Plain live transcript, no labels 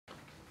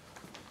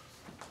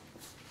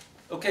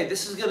Okay,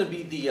 this is going to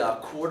be the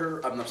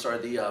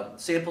the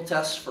sample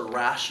test for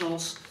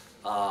rationals,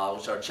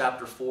 which are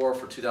Chapter 4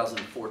 for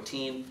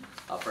 2014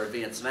 for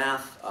advanced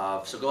math.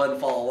 So go ahead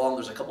and follow along.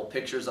 There's a couple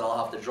pictures that I'll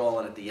have to draw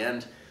in at the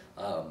end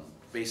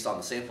based on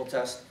the sample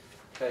test.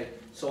 Okay,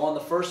 so on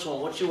the first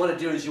one, what you want to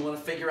do is you want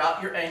to figure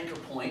out your anchor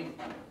point,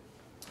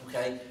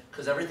 okay,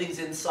 because everything's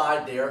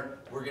inside there.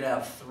 We're going to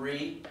have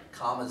 3,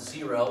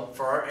 0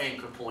 for our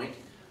anchor point.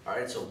 All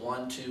right, so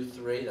 1, 2,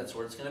 3, that's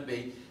where it's going to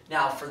be.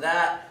 Now for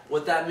that,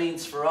 what that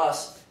means for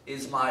us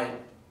is my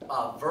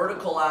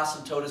vertical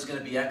asymptote is going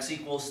to be x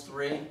equals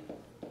 3.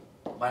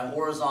 My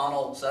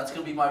horizontal, so that's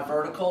going to be my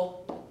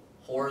vertical,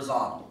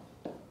 horizontal.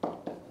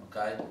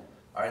 Okay?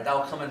 All right, that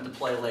will come into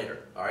play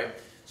later. All right?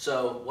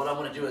 So what I'm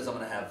going to do is I'm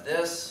going to have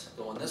this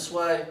going this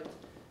way,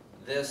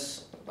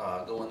 this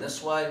going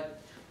this way.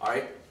 All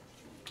right?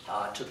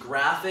 To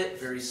graph it,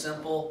 very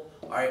simple.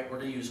 All right, we're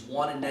going to use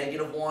 1 and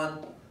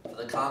 -1. For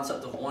the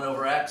concept of 1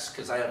 over x,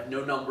 because I have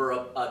no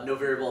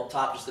variable up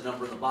top, just the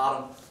number in the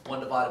bottom. 1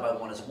 divided by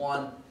 1 is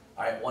 1.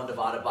 All right, 1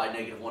 divided by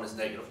 -1 is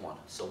 -1.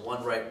 So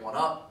 1 right, 1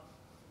 up.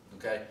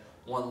 Okay,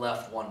 1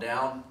 left, 1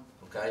 down.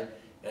 Okay,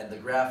 and the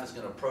graph is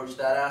going to approach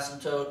that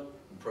asymptote,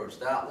 approach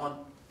that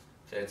one.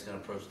 Okay, it's going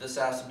to approach this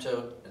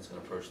asymptote, and it's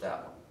going to approach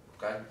that one.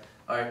 Okay.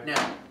 All right,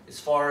 now as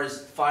far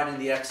as finding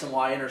the x and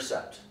y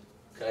intercept.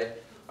 Okay.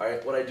 All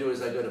right, what I do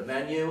is I go to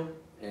menu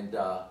and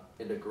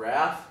into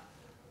graph.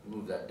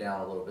 Move that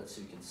down a little bit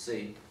so you can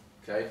see.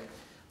 Okay.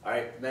 All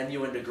right.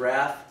 Menu into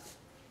graph,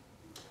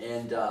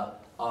 and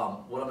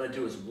what I'm going to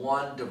do is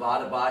 1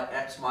 divided by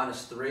x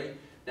minus 3.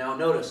 Now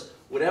notice,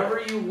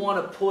 whatever you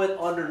want to put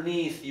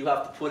underneath, you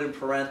have to put in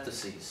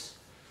parentheses.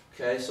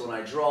 Okay. So when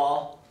I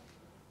draw,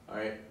 all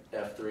right,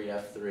 F3,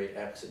 F3,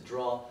 exit,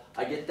 draw,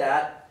 I get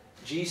that.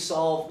 G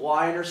solve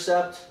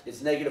y-intercept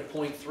is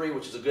 -0.3,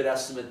 which is a good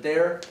estimate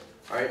there.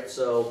 All right.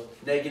 So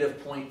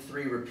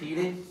 -0.3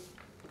 repeating.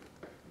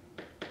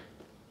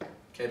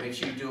 Okay, make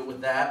sure you do it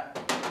with that,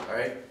 all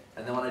right?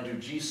 And then when I do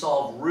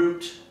G-solve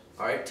root,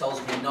 all right, tells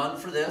me none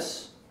for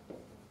this,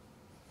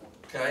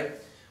 okay?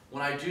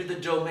 When I do the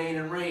domain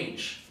and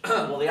range,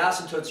 well, the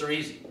asymptotes are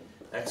easy.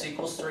 X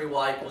equals 3,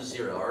 y equals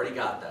 0, I already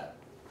got that.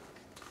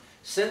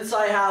 Since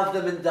I have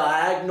them in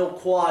diagonal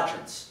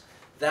quadrants,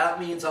 that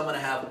means I'm going to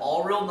have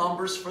all real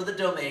numbers for the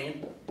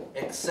domain,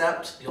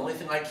 except the only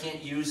thing I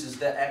can't use is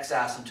the x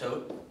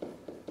asymptote.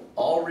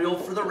 All real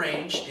for the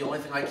range, the only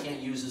thing I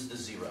can't use is the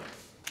 0,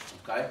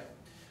 okay?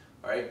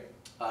 All right,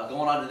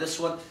 going on to this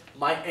one,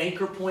 my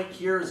anchor point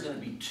here is going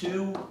to be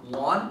 2,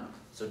 1.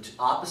 So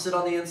opposite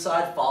on the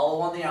inside,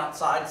 follow on the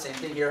outside. Same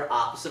thing here,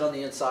 opposite on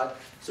the inside.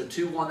 So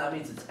 2, 1, that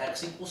means it's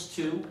x equals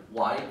 2,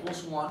 y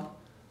equals 1.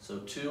 So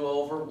 2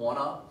 over, 1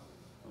 up.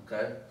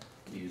 Okay,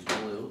 we use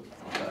blue.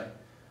 Okay,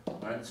 all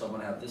right, so I'm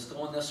going to have this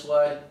going this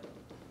way,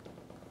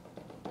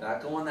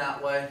 that going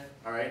that way.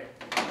 All right,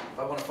 if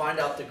I want to find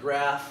out the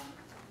graph,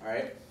 all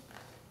right,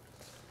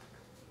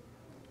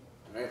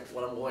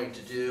 what I'm going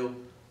to do,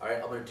 all right,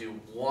 I'm going to do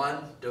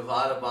 1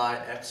 divided by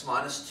x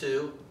minus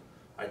 2.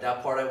 All right,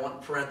 that part I want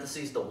in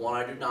parentheses, the 1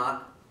 I do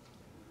not.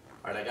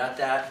 All right, I got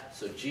that.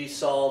 So G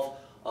solve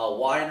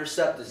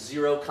y-intercept is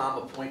 0,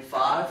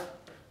 0.5.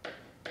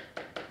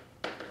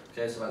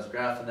 Okay, so if I was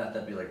graphing that,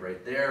 that'd be like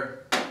right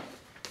there.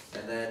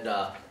 And then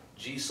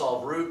G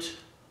solve root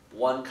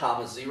 1,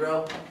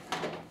 0,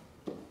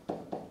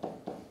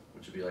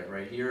 which would be like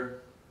right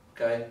here.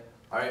 Okay,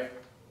 all right.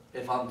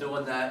 If I'm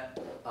doing that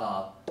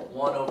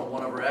 1 over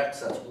 1 over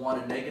x, that's 1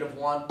 and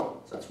 -1.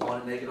 So that's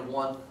 1 and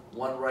 -1.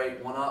 1 right,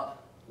 1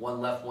 up.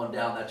 1 left, 1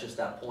 down. That's just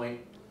that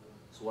point.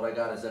 So what I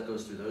got is that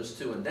goes through those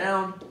two and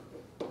down.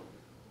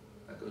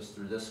 That goes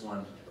through this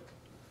one.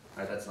 All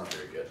right, that's not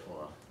very good. Hold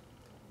on.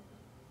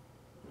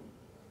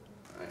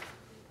 All right.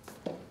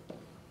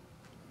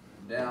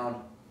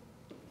 Down.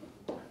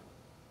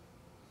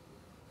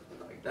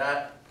 Like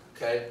that.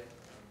 Okay.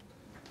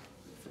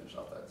 Finish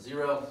off that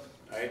 0.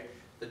 All right.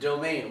 The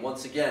domain,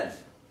 once again,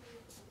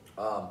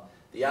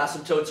 the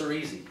asymptotes are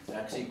easy.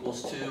 X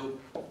equals 2,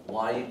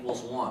 y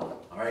equals 1.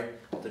 All right.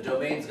 The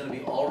domain is going to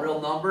be all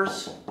real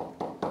numbers,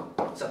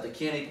 except they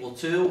can't equal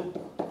 2.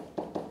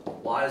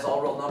 Y is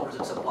all real numbers,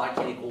 except y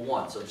can't equal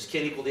 1. So just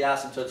can't equal the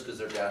asymptotes because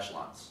they're dashed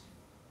lines.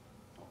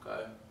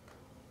 Okay.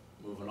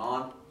 Moving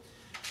on.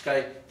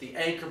 Okay. The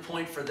anchor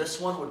point for this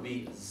one would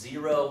be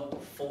 0,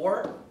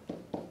 4.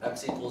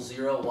 X equals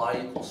 0, y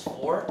equals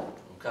 4.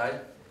 Okay.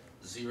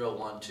 0,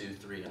 1, 2,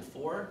 3, and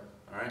 4.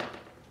 All right.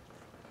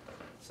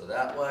 So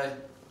that way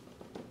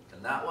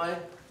and that way.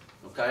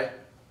 Okay.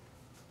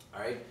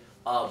 All right.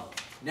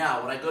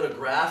 Now, when I go to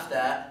graph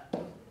that,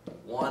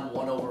 1,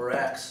 1 over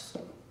x.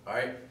 All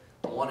right.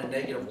 1 and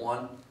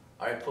 -1.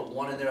 All right. Put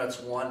 1 in there. That's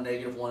 1.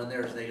 -1 in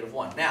there is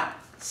 -1. Now,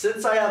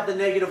 since I have the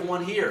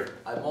 -1 here,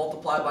 I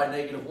multiply by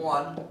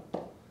 -1.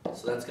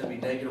 So that's going to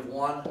be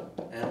 -1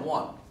 and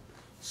 1.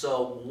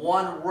 So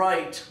 1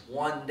 right,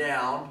 1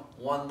 down,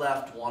 1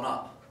 left, 1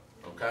 up.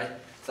 Okay,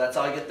 so that's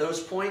how I get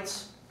those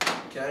points.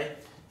 Okay,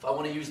 if I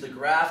want to use the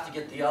graph to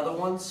get the other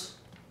ones,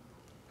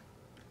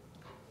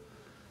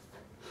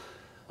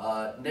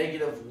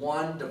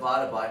 -1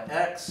 divided by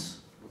x.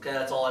 Okay,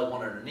 that's all I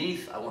want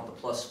underneath. I want the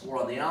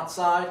 +4 on the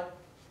outside.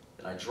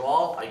 And I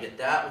draw, I get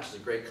that, which is a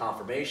great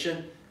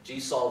confirmation. G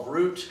solve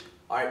root,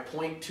 all right,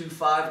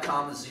 0.25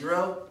 comma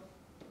 0.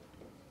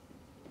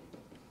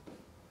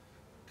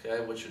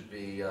 Okay, which would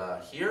be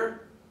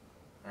here,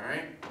 all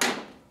right.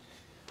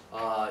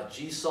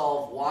 G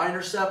solve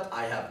y-intercept,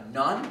 I have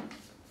none.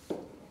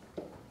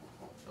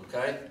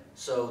 Okay,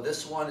 so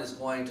this one is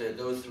going to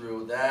go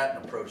through that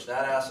and approach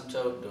that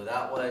asymptote and go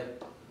that way.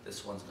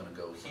 This one's going to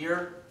go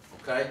here,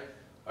 okay,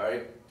 all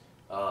right.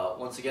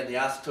 Once again, the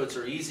asymptotes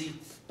are easy.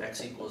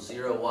 X equals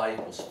 0, y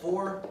equals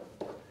 4.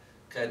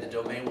 Okay, the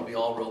domain will be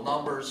all real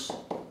numbers.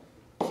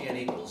 Can't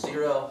equal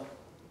 0.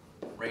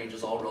 Range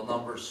is all real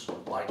numbers.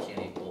 Y can't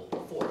equal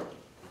 4.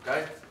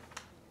 Okay?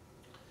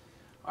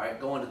 All right,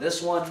 going to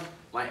this one.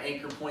 My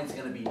anchor point is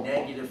going to be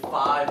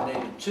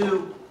 -5,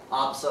 -2.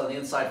 Opposite on the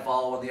inside,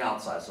 follow on the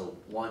outside. So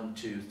 1,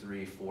 2,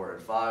 3, 4,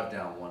 and 5,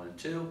 down 1 and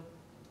 2.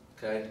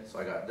 Okay, so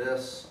I got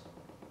this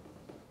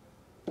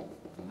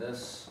and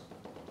this.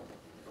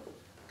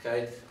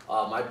 Okay,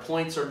 my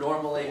points are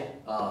normally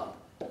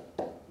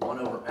 1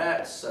 over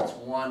x, that's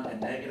 1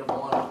 and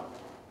 -1,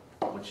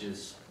 which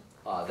is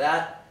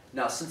that.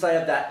 Now, since I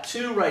have that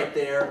 2 right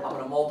there, I'm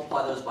going to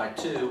multiply those by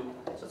 2,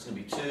 so it's going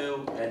to be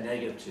 2 and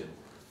 -2.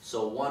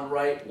 So 1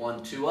 right,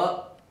 1, 2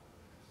 up,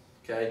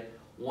 okay,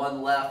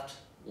 1 left,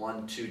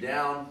 1, 2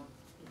 down,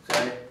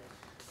 okay.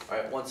 All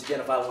right, once again,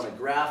 if I want to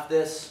graph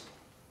this,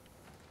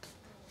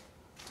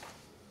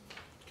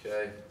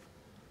 okay,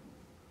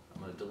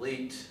 I'm going to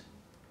delete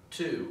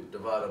 2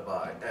 divided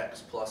by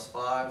x plus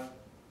 5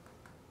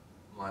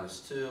 minus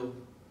 2.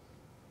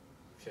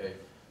 Okay,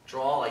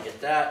 draw, I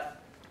get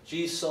that.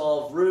 G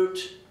solve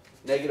root,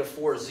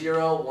 -4,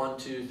 0, 1,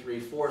 2, 3,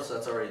 4, so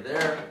that's already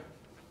there.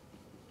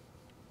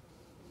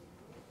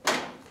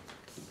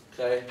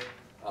 Okay,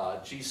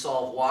 G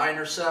solve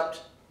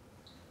y-intercept,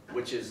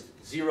 which is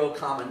 0,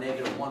 comma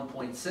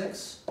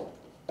 -1.6.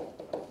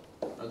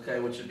 Okay,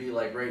 which would be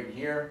like right in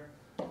here.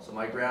 So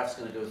my graph's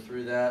going to go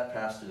through that,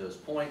 pass through those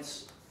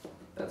points.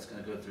 That's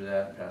going to go through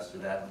that, pass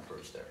through that, and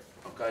approach there.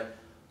 Okay,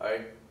 all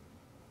right.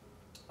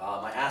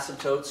 My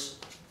asymptotes,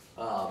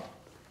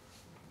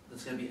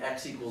 it's going to be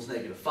x equals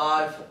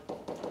 -5,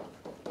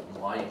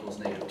 and y equals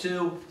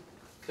 -2.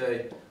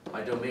 Okay,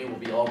 my domain will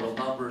be all real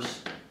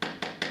numbers.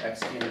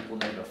 X can't equal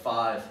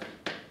 -5,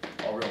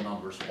 all real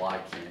numbers. Y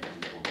can't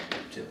equal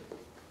 -2.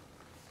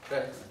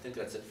 Okay, I think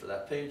that's it for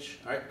that page.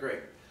 All right, great.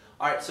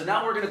 All right, so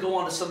now we're going to go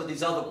on to some of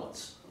these other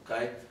ones.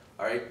 Okay,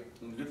 all right,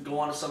 I'm going to go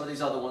on to some of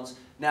these other ones.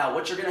 Now,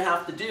 what you're going to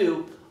have to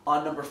do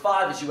on number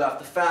 5 is you have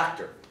to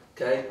factor.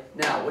 Okay,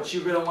 now what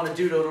you're going to want to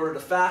do in order to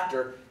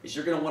factor is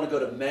you're going to want to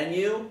go to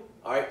menu,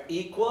 all right,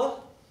 equa.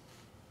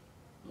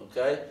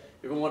 Okay,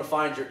 you're going to want to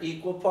find your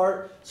equal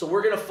part. So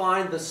we're going to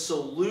find the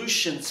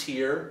solutions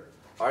here.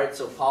 All right,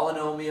 so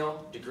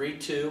polynomial, degree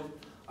 2.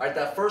 All right,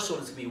 that first one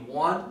is going to be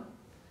 1.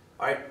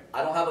 All right,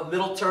 I don't have a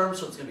middle term,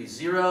 so it's going to be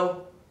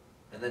 0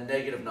 and then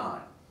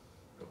 -9.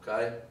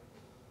 Okay,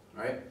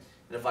 all right,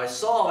 and if I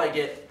solve, I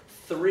get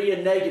 3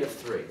 and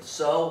 -3.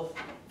 So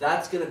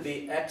that's going to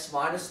be x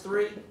minus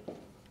 3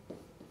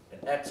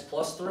 and x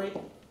plus 3.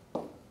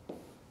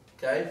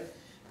 Okay,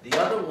 the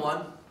other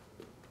one,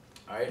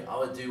 all right, I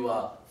would do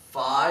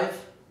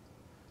 5,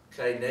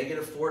 okay,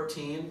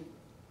 -14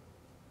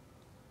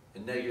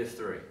 and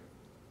 -3.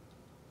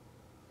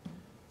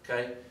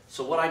 Okay,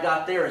 so what I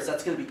got there is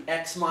that's going to be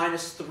x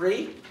minus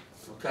 3.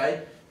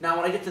 Okay, now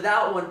when I get to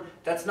that one,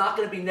 that's not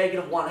going to be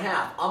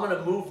 -1/2. I'm going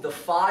to move the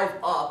 5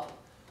 up,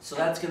 so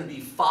that's going to be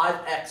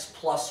 5x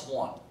plus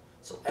 1.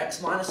 So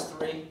x minus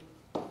 3,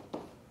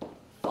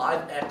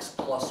 5x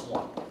plus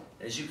 1.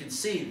 As you can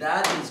see,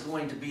 that is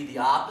going to be the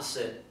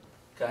opposite.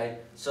 Okay,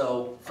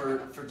 so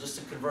for just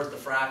to convert the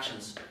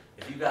fractions,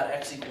 if you got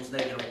x equals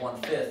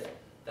 -1/5,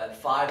 that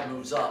 5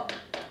 moves up.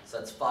 So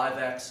that's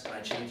 5x, and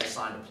I change the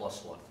sign to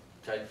 +1.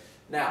 Okay,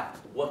 now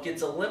what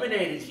gets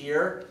eliminated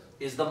here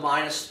is the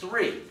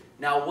 -3.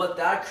 Now what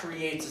that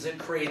creates is it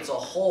creates a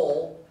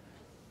hole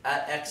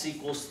at x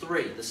equals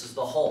 3. This is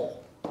the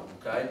hole.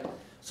 Okay,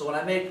 so when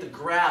I make the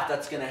graph,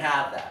 that's going to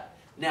have that.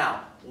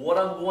 Now what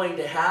I'm going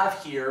to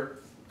have here,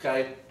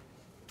 okay,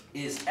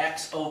 is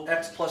x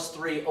plus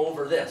 3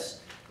 over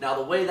this. Now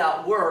the way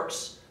that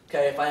works,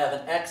 okay, if I have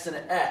an x and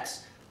an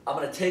x, I'm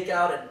going to take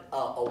out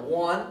a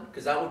 1,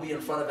 because that would be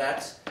in front of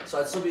x, so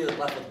I'd still be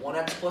left with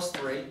 1x plus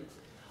 3.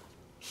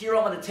 Here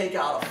I'm going to take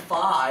out a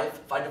 5.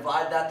 If I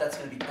divide that, that's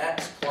going to be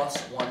x plus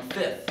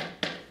 1/5.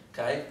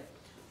 Okay?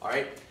 All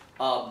right?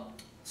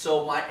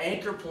 So my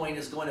anchor point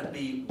is going to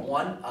be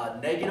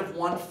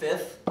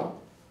 -1/5. All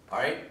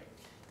right?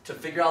 To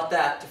figure out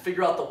that, to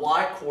figure out the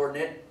y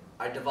coordinate,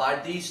 I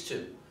divide these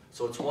two.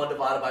 So it's 1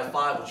 divided by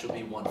 5, which will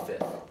be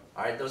 1/5.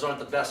 All right? Those aren't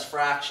the best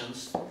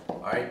fractions.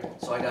 All right?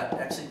 So I got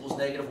x equals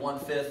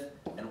 -1/5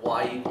 and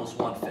y equals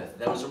 1/5.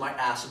 Those are my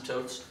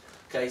asymptotes.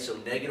 Okay? So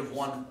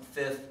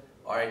 -1/5.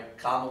 All right,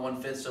 comma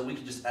 1/5, so we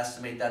can just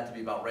estimate that to be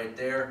about right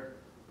there.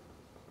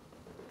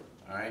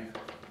 All right.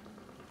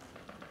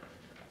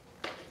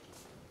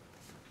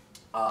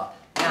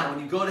 Now, when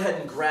you go ahead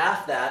and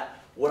graph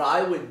that, what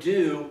I would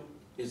do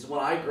is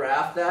when I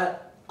graph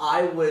that,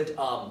 I would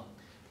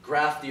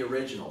graph the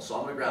original. So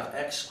I'm going to graph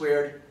x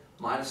squared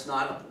minus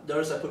 9.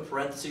 Notice I put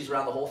parentheses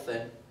around the whole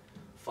thing.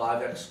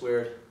 5x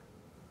squared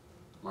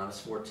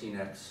minus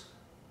 14x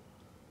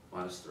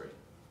minus 3.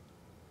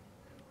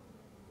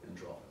 And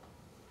draw.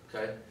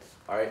 Okay?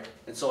 All right.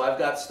 And so I've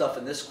got stuff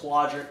in this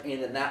quadrant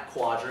and in that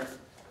quadrant.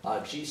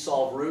 G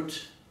solve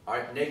root. All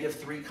right. Negative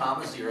 3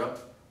 comma 0.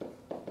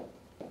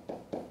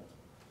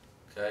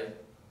 Okay.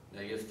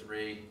 Negative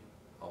 3,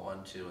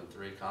 1, 2, and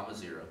 3 comma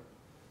 0.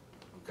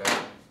 Okay.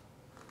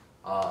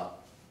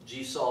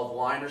 G solve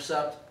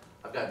y-intercept.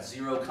 I've got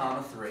 0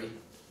 comma 3.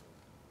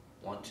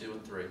 1, 2,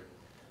 and 3.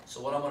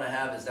 So what I'm going to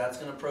have is that's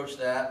going to approach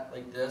that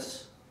like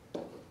this.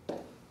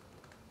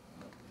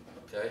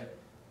 Okay.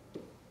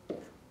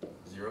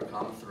 0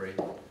 comma 3.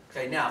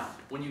 Okay, now,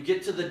 when you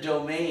get to the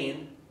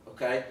domain,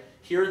 okay,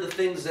 here are the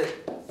things that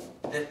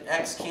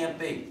x can't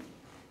be.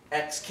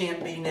 X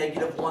can't be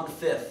negative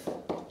 1/5.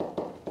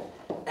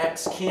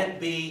 X can't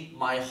be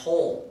my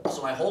whole.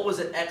 So my whole was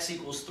at x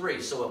equals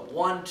 3. So at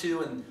 1,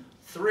 2, and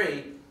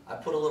 3, I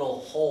put a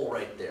little hole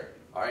right there.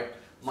 All right.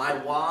 My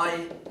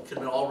y could have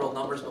been all real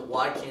numbers, but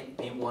y can't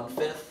be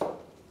 1/5.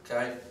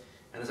 Okay.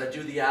 And as I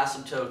do the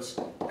asymptotes,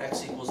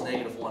 x equals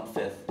negative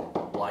 1/5,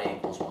 y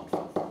equals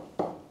 1/5.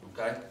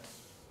 Okay.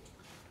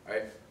 All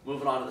right.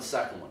 Moving on to the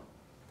second one.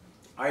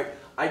 All right.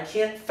 I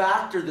can't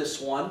factor this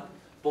one,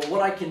 but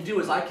what I can do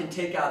is I can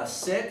take out a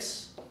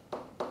 6.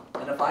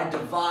 And if I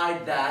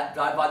divide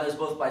those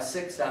both by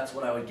 6, that's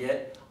what I would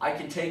get. I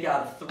can take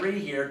out a 3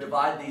 here,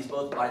 divide these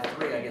both by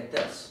 3, I get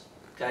this.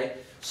 Okay?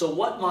 So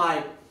what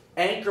my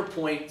anchor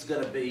point is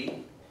going to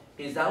be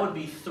is that would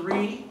be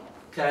 3,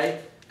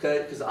 okay?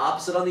 Because the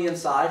opposite on the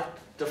inside.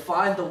 To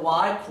find the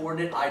y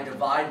coordinate, I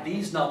divide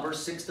these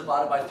numbers. 6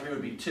 divided by 3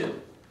 would be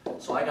 2.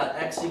 So I got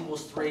x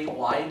equals 3,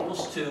 y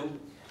equals 2.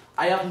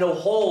 I have no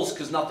holes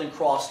because nothing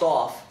crossed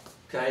off.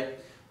 Okay?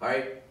 All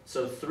right?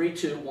 So 3,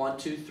 2, 1,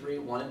 2, 3,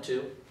 1, and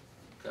 2.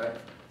 Okay.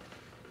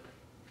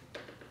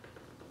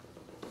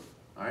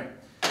 All right.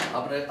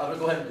 I'm gonna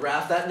go ahead and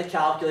graph that in the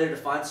calculator to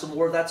find some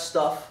more of that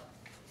stuff.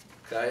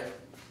 Okay.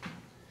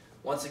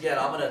 Once again,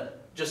 I'm gonna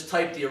just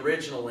type the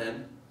original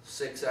in,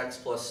 6x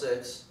plus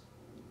 6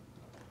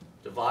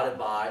 divided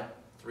by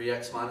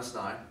 3x minus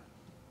 9.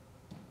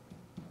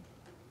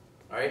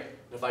 All right.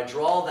 And if I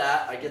draw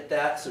that, I get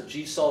that. So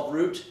G solve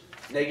root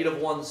negative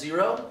 1,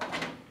 0.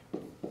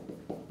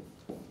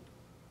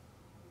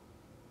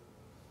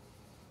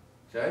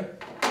 Okay,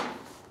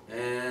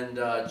 and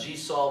G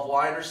solve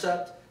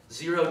y-intercept,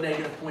 0,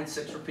 negative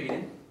 0.6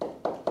 repeating,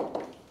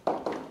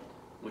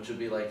 which would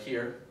be like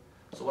here.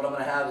 So what I'm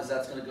going to have is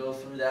that's going to go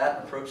through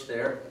that, approach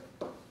there.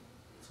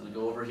 It's going to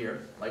go over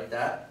here, like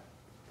that.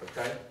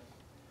 Okay,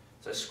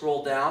 so I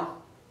scroll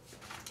down.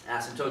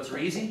 Asymptotes are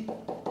easy.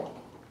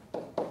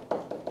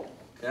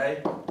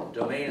 Okay,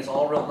 domain is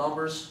all real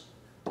numbers.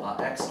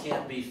 X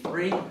can't be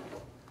 3.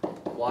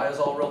 Y is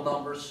all real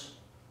numbers.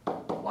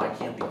 Y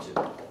can't be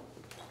 2.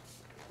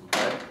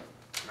 Okay,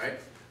 all right,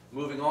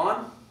 moving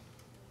on.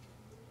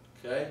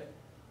 Okay,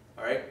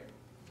 all right.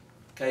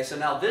 Okay, so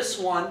now this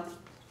one,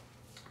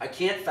 I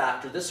can't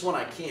factor. This one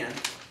I can.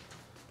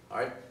 All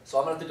right, so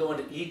I'm going to have to go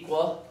into equa.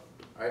 All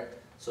right,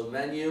 so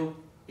menu,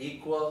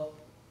 equa,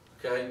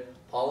 okay,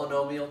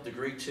 polynomial,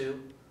 degree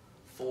 2,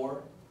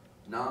 4,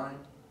 9,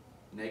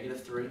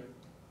 negative 3,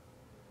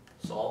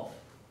 solve.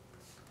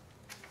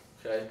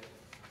 Okay,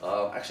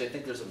 actually I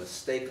think there's a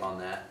mistake on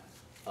that.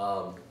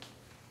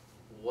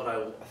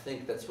 I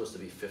think that's supposed to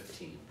be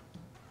 15. Is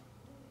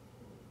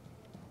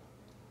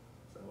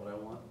that what I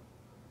want?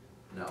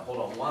 No, hold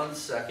on 1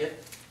 second.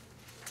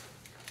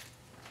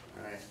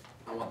 All right,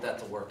 I want that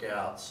to work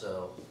out,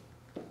 so.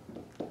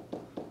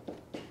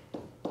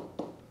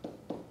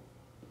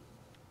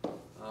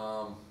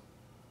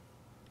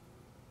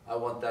 I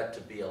want that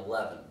to be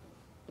 11.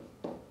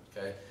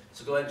 Okay,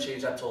 so go ahead and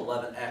change that to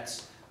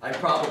 11x. I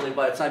probably,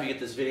 by the time you get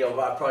this video,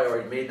 I probably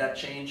already made that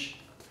change.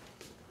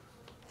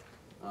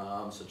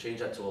 So change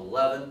that to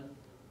 11.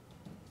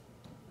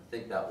 I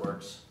think that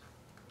works.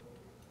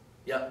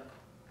 Yep.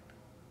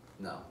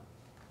 No.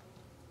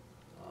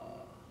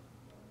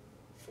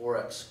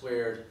 4x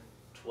squared,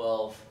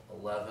 12,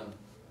 11.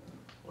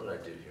 What did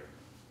I do here?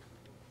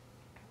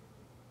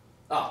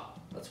 Ah,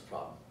 that's a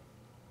problem.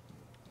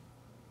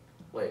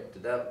 Wait,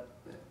 did that?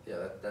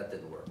 Yeah, that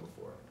didn't work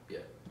before. Yeah.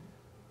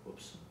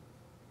 Whoops.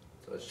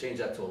 So let's change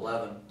that to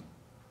 11.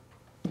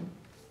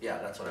 Yeah,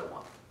 that's what I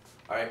want.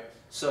 All right.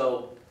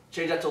 So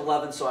change that to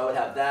 11, so I would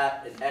have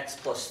that and x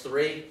plus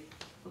 3,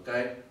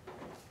 okay?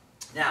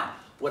 Now,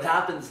 what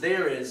happens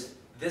there is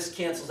this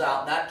cancels out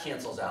and that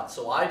cancels out.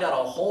 So I got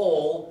a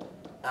hole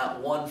at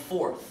 1/4,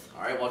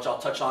 all right, which I'll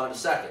touch on in a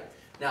second.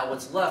 Now,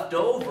 what's left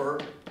over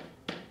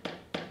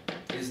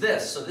is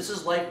this. So this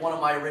is like one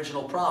of my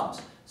original problems.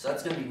 So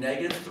that's going to be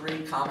negative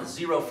 3 comma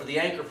 0 for the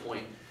anchor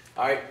point.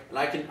 All right, and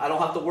I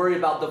don't have to worry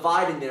about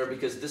dividing there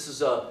because this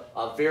is a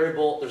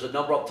variable. There's a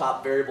number up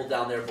top, variable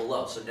down there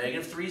below. So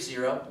negative 3,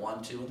 0,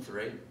 1, 2, and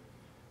 3.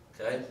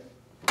 Okay,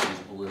 use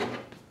blue.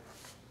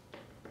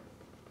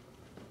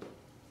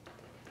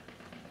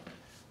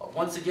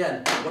 once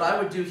again, what I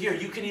would do here,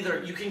 you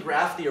can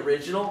graph the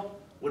original,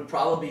 would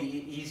probably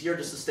be easier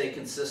just to stay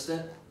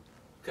consistent.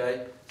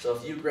 Okay, so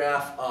if you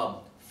graph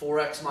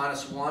 4x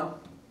minus 1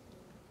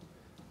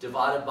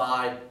 divided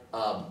by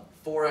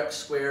 4x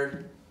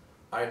squared,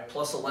 all right,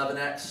 plus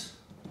 11x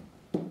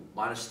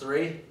minus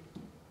 3.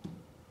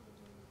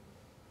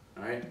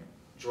 All right,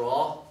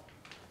 draw,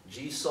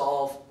 G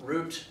solve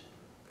root.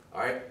 All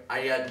right,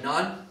 I add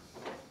none.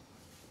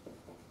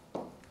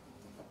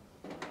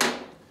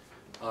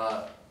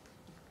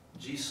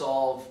 G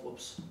solve,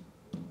 whoops,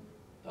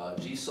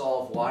 G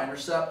solve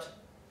y-intercept,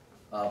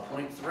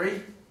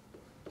 0.3.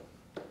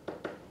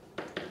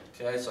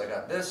 Okay, so I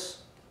got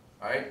this.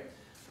 All right,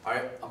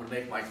 I'm going to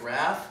make my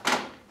graph.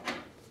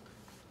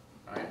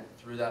 All right,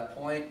 through that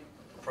point,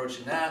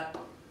 approaching that,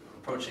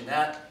 approaching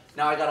that.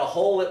 Now I got a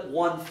hole at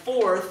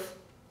 1/4,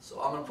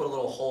 so I'm going to put a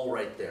little hole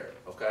right there.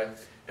 Okay,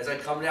 as I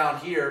come down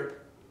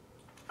here,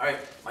 all right,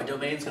 my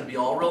domain's going to be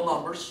all real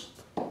numbers.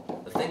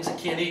 The things that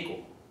can't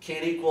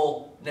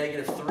equal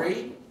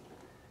 -3,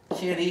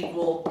 can't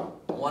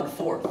equal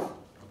 1/4.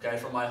 Okay,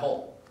 for my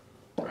hole.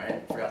 All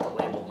right, forgot to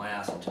label my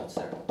asymptotes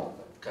there.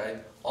 Okay,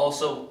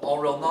 also all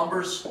real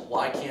numbers.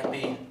 Y can't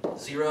be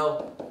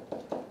 0.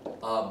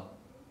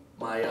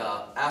 My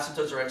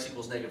asymptotes are x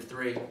equals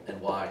 -3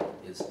 and y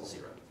is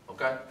 0.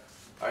 Okay,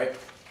 all right,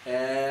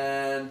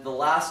 and the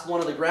last one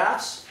of the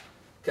graphs.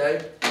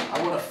 Okay,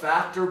 I want to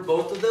factor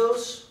both of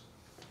those.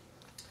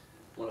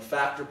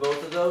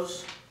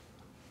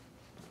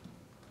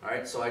 All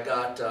right, so I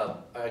got a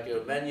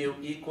menu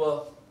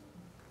equal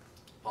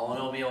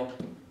polynomial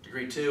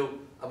degree 2.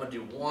 I'm going to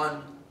do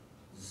 1,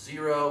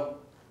 0,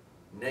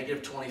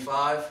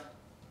 -25.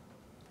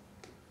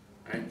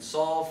 All right,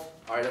 solve.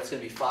 All right, that's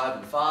going to be 5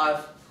 and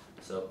 5.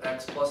 So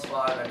x plus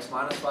 5, x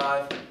minus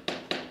 5.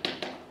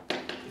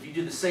 If you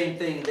do the same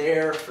thing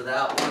there for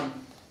that one,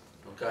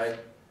 okay,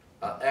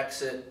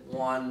 exit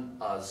 1,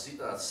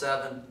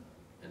 7,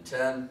 and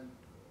 10.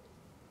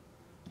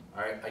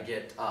 All right, I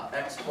get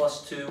x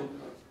plus 2,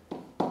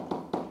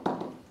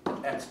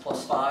 x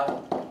plus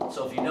 5.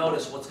 So if you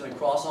notice, what's going to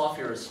cross off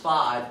here is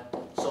 5.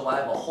 So I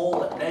have a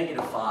hole at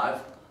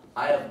 -5.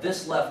 I have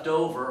this left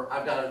over.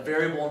 I've got a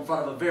variable in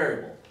front of a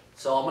variable.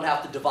 So I'm going to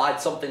have to divide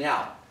something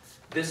out.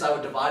 This I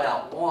would divide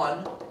out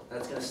 1.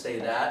 That's going to stay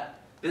that.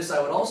 This I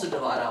would also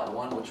divide out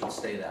 1, which would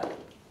stay that.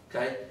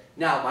 Okay.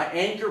 Now my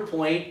anchor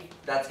point,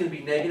 that's going to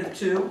be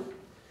 -2.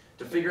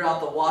 To figure out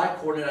the y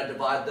coordinate, I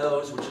divide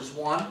those, which is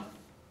 1.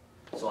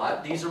 So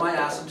these are my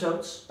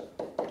asymptotes.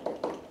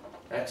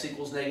 X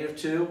equals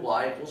 -2,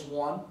 y equals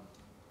 1.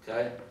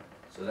 Okay.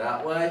 So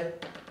that way.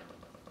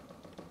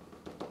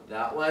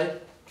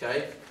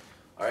 Okay.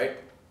 All right.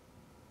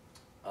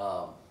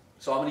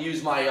 So I'm going to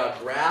use my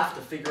graph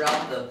to figure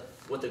out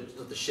what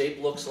the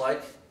shape looks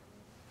like.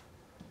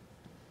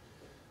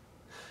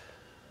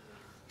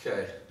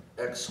 Okay,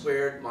 x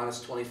squared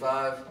minus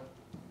 25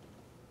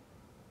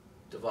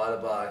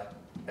 divided by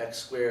x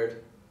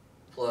squared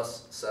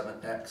plus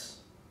 7x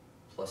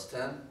plus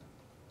 10.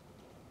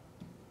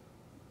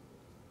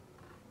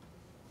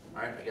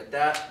 All right, I get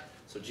that.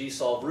 So G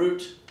solve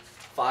root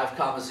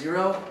 5,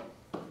 0.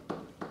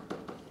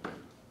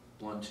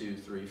 1, 2,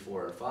 3,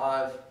 4, and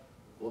 5.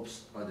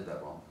 Whoops, I did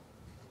that wrong.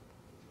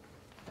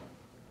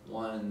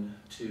 1,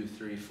 2,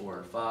 3, 4,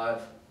 and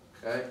 5.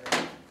 Okay.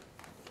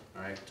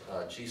 All right.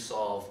 G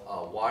solve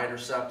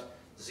y-intercept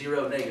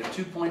 0,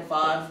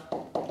 -2.5,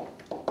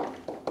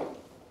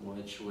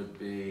 which would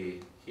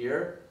be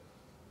here.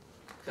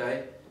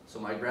 Okay. So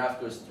my graph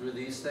goes through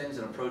these things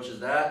and approaches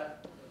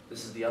that.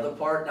 This is the other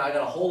part. Now I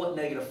got a hole at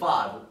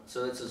 -5.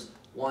 So this is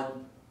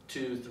 1,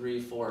 2,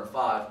 3, 4, and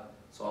 5.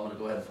 So I'm going to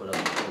go ahead and put a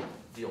little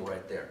deal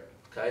right there.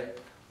 Okay.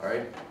 All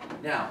right.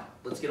 Now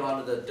let's get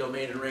on to the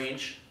domain and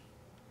range.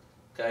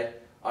 Okay.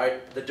 All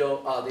right. The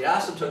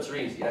asymptotes are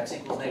easy. X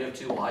equals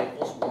 -2, y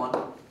equals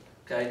 1.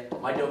 Okay.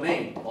 My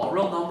domain, all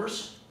real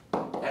numbers.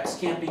 X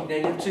can't be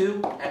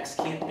 -2. X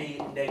can't be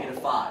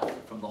 -5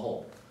 from the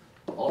hole.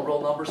 All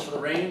real numbers for the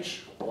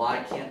range.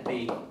 Y can't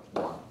be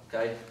 1.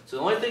 Okay. So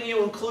the only thing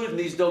you include in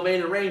these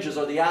domain and ranges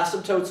are the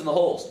asymptotes and the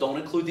holes. Don't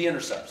include the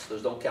intercepts.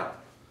 Those don't count.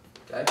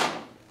 Okay.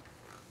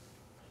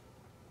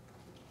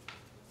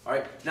 All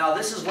right, now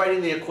this is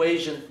writing the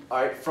equation,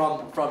 all right,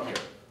 from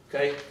here,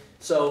 okay?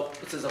 So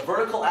it says a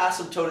vertical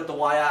asymptote at the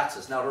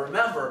y-axis. Now to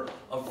remember,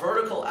 a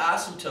vertical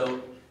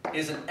asymptote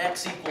is an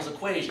x equals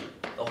equation.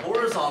 The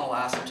horizontal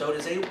asymptote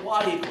is a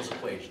y equals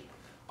equation.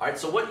 All right,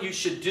 so what you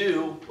should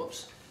do,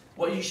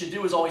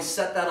 is always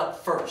set that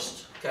up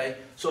first, okay?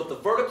 So if the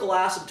vertical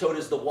asymptote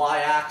is the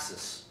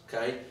y-axis,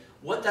 okay,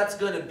 what that's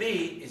going to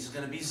be is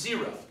going to be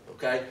 0,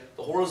 okay?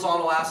 The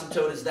horizontal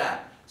asymptote is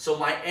that. So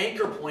my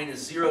anchor point is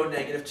 0,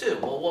 -2.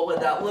 Well, what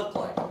would that look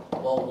like?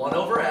 Well, 1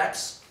 over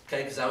x,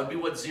 okay, because that would be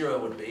what 0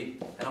 would be,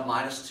 and a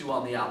 -2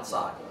 on the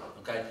outside,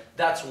 okay?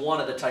 That's one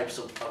of the types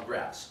of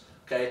graphs,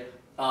 okay?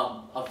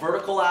 A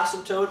vertical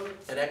asymptote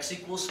at x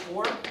equals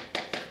 4,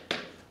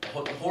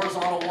 a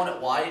horizontal one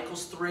at y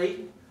equals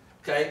 3,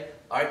 okay?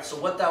 All right, so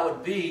what that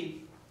would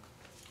be,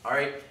 all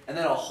right, and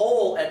then a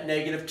hole at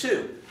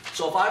 -2.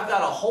 So if I've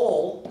got a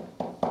hole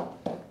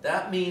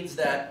that means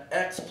that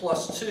x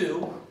plus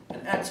 2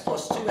 and x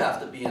plus 2 have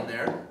to be in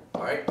there,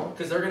 all right,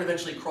 because they're going to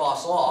eventually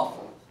cross off,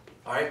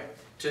 all right.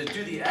 To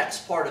do the x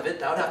part of it,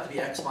 that would have to be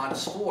x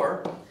minus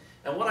 4.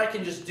 And what I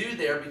can just do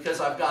there,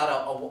 because I've got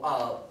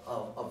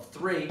a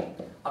 3,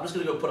 I'm just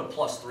going to go put a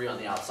plus 3 on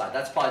the outside.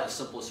 That's probably the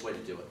simplest way to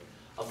do it.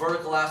 A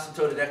vertical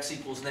asymptote at x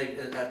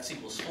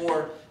equals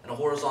 4, and a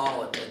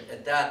horizontal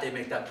at that, they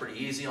make that pretty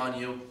easy on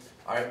you.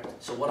 All right,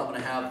 so what I'm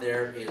going to have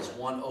there is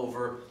 1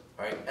 over,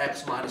 all right,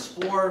 x minus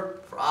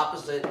 4 for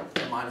opposite,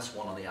 and minus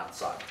 1 on the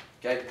outside.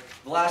 Okay,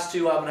 the last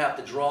two I'm going to have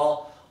to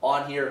draw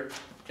on here,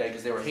 okay,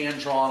 because they were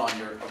hand drawn on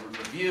your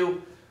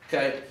review.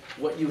 Okay,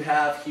 what you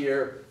have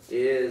here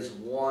is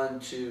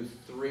 1, 2,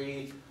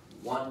 3,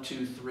 1,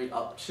 2, 3,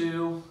 up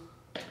 2.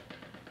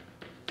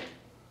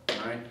 All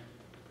right.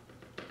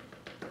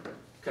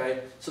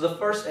 Okay, so the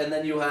first, and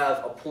then you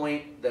have a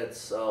point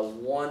that's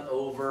 1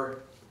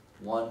 over,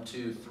 1,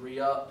 2, 3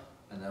 up,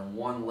 and then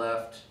 1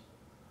 left,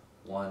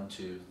 1,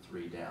 2,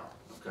 3 down.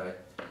 Okay,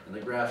 and the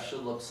graph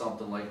should look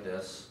something like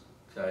this.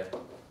 Okay.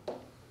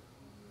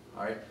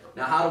 All right.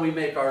 Now, how do we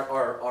make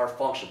our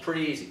function?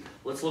 Pretty easy.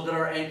 Let's look at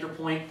our anchor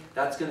point.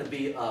 That's going to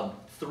be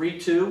 3,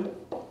 2.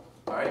 All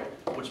right,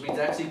 which means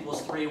x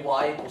equals 3,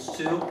 y equals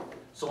 2.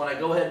 So when I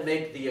go ahead and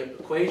make the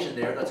equation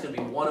there, that's going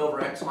to be 1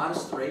 over x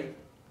minus 3.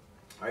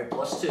 All right,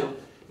 plus 2.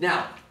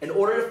 Now, in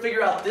order to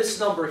figure out this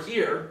number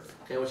here,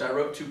 okay, which I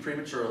wrote 2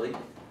 prematurely,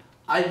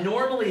 I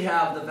normally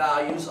have the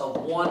values of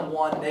 1,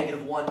 1,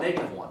 negative 1,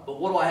 negative 1. But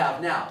what do I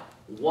have now?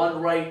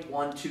 1 right,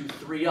 1, 2,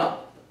 3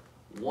 up.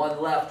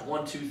 1 left,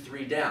 1, 2,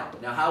 3 down.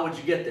 Now, how would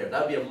you get there?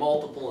 That would be a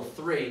multiple of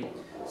 3.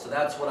 So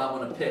that's what I'm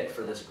going to pick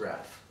for this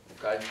graph.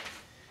 Okay.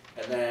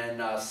 And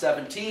then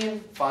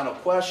 17, final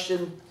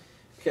question.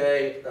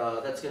 Okay,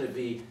 that's going to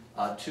be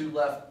 2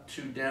 left,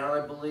 2 down,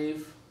 I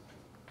believe.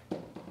 All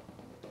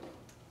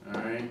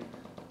right.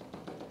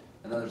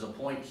 And then there's a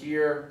point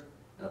here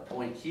and a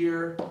point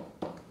here.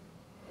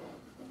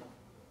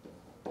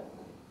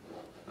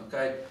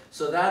 Okay,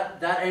 so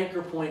that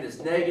anchor point is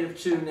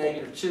 -2,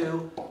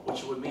 -2,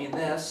 which would mean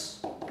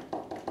this.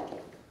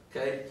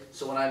 Okay,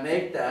 so when I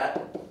make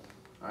that,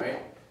 all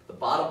right, the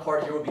bottom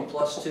part here would be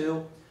plus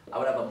 2. I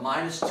would have a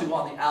minus 2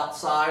 on the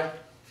outside.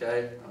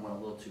 Okay, I went a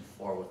little too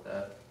far with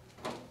that.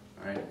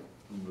 All right,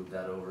 move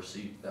that over,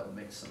 see that would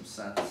make some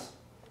sense.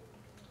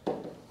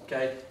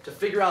 Okay, to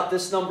figure out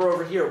this number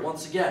over here,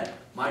 once again,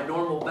 my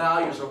normal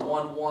values are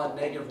 1, 1,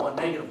 -1,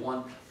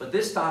 -1, but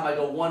this time I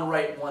go 1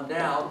 right, 1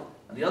 down.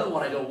 And the other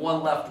one, I go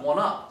 1 left, 1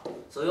 up.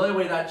 So the only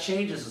way that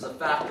changes is a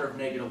factor of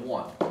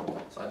 -1.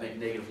 So I make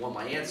 -1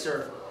 my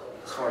answer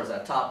as far as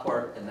that top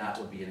part, and that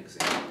would be an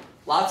example.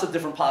 Lots of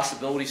different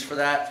possibilities for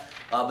that,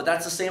 but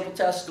that's a sample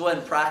test. Go ahead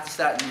and practice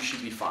that, and you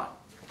should be fine.